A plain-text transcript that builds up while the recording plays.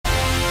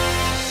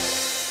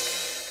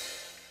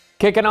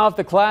Kicking off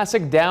the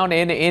Classic down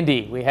in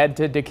Indy, we head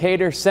to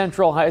Decatur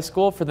Central High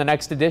School for the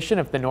next edition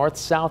of the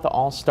North-South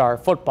All-Star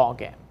football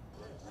game.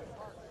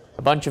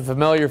 A bunch of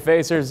familiar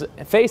faces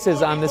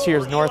on this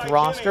year's North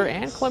roster,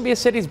 and Columbia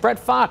City's Brett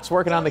Fox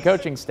working on the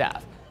coaching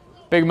staff.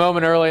 Big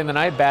moment early in the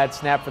night, bad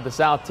snap for the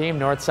South team.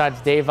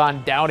 Northside's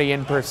Davon Downey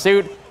in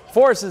pursuit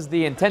forces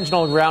the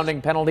intentional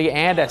grounding penalty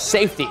and a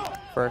safety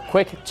for a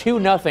quick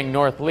 2-0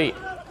 North lead.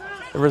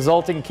 The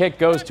resulting kick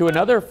goes to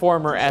another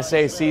former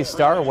SAC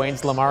star,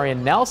 Wayne's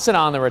Lamarian Nelson,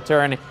 on the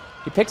return.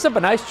 He picks up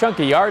a nice chunk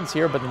of yards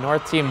here, but the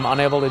North team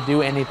unable to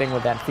do anything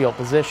with that field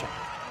position.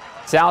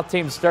 South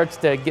team starts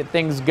to get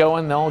things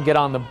going. They'll get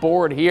on the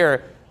board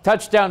here.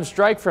 Touchdown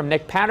strike from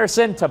Nick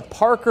Patterson to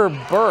Parker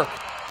Burke.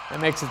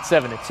 That makes it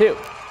 7-2.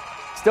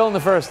 Still in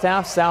the first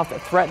half, South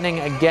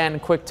threatening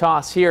again. Quick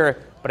toss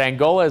here, but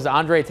Angola's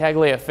Andre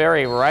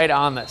Tagliaferri right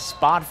on the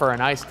spot for a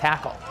nice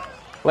tackle.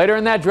 Later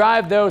in that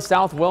drive, though,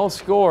 South will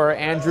score.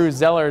 Andrew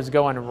Zeller's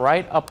going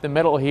right up the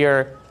middle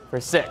here for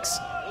 6.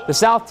 The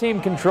South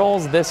team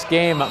controls this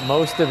game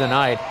most of the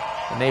night,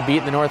 and they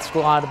beat the North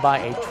squad by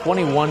a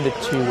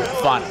 21-2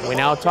 final. We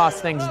now toss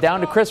things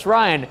down to Chris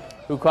Ryan,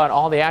 who caught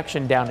all the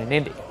action down in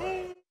Indy.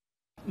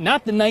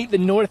 Not the night the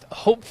North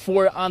hoped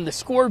for on the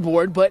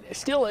scoreboard, but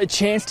still a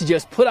chance to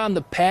just put on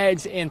the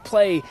pads and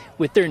play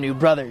with their new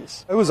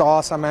brothers. It was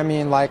awesome. I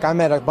mean, I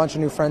met a bunch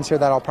of new friends here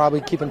that I'll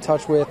probably keep in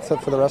touch with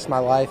for the rest of my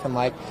life, and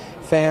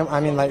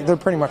they're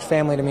pretty much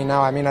family to me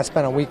now. I mean, I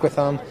spent a week with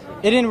them.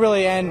 It didn't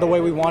really end the way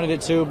we wanted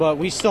it to, but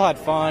we still had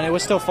fun. It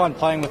was still fun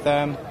playing with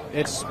them.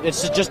 It's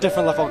just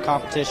different level of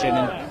competition,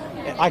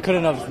 and I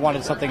couldn't have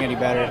wanted something any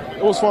better.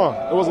 It was fun.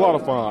 It was a lot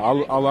of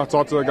fun. I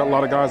talked to a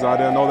lot of guys that I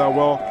didn't know that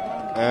well.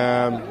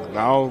 And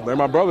now they're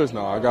my brothers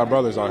now. I got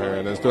brothers out here,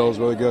 and it feels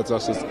really good to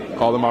us just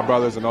call them my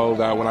brothers and know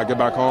that when I get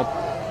back home,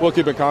 we'll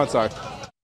keep in contact.